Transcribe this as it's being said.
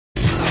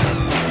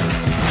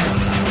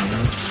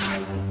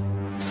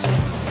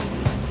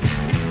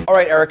All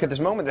right, Eric, at this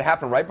moment that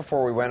happened right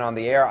before we went on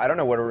the air, I don't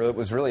know what it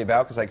was really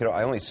about because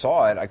I only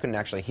saw it. I couldn't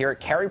actually hear it.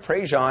 Carrie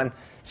Prejean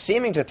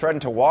seeming to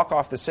threaten to walk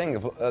off the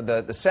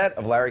set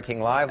of Larry King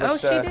Live.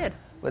 She did.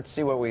 Let's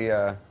see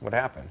what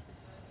happened.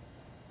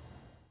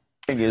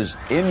 Is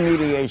in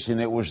mediation,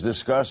 it was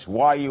discussed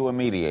why you were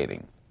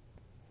mediating.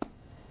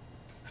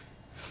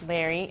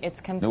 Larry,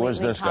 it's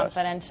completely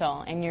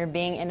confidential, and you're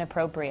being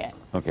inappropriate.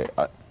 Okay.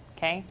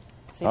 Okay?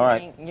 So All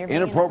right. You're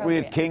being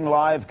Inappropriate King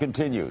Live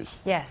continues.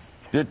 Yes.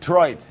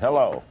 Detroit,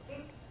 hello.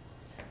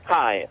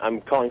 Hi, I'm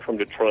calling from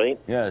Detroit.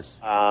 Yes.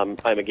 I'm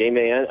a gay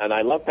man, and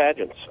I love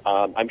pageants.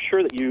 I'm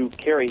sure that you,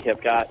 Carrie,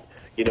 have got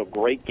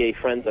great gay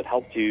friends that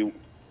helped you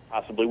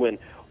possibly win.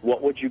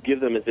 What would you give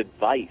them as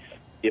advice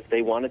if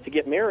they wanted to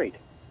get married?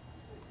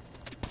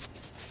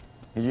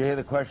 Did you hear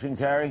the question,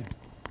 Carrie?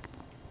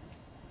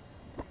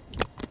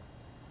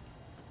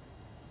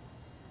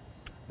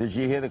 Did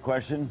you hear the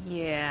question?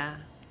 Yeah.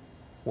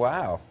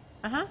 Wow.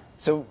 Uh-huh.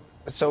 So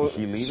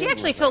she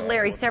actually told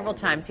Larry several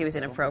times he was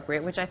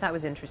inappropriate, which I thought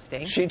was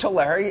interesting. She told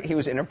Larry he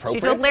was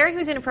inappropriate? She told Larry he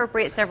was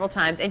inappropriate several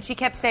times, and she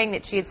kept saying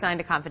that she had signed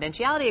a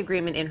confidentiality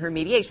agreement in her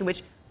mediation,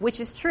 which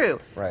is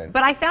true. Right.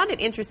 But I found it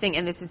interesting,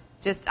 and this is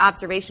just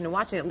observation and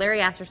watching it.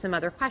 Larry asked her some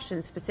other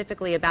questions,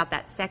 specifically about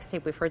that sex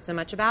tape we've heard so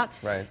much about.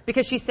 Right.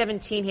 Because she's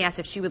 17, he asked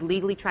if she would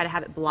legally try to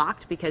have it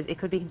blocked because it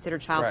could be considered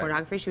child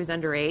pornography. She was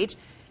underage.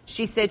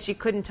 She said she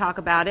couldn't talk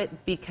about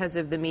it because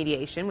of the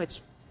mediation,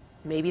 which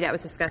maybe that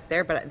was discussed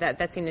there, but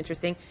that seemed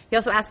interesting. He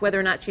also asked whether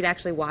or not she'd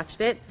actually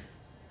watched it.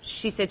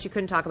 She said she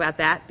couldn't talk about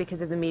that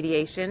because of the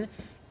mediation.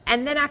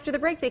 And then after the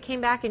break, they came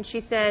back and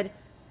she said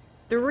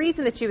the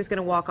reason that she was going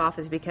to walk off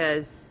is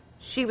because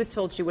she was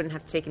told she wouldn't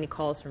have to take any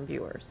calls from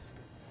viewers.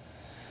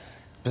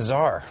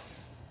 Bizarre.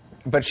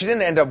 But she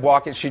didn't end up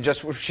walking. She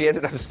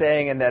ended up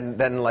staying, and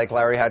then like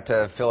Larry had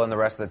to fill in the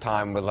rest of the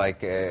time with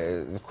like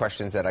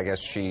questions that I guess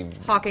she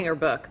hawking her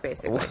book,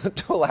 basically,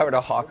 to allow her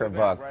to hawk her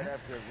book.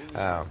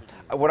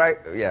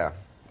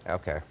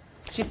 Okay.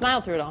 She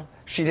smiled through it all.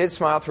 She did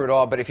smile through it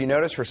all, but if you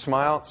notice, her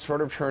smile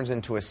sort of turns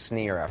into a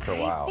sneer after a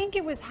while. I think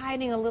it was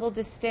hiding a little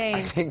disdain.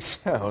 I think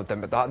so.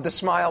 The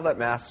smile that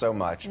masks so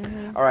much.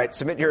 Mm-hmm. All right,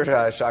 submit your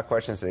shot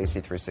questions at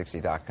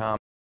ac360.com.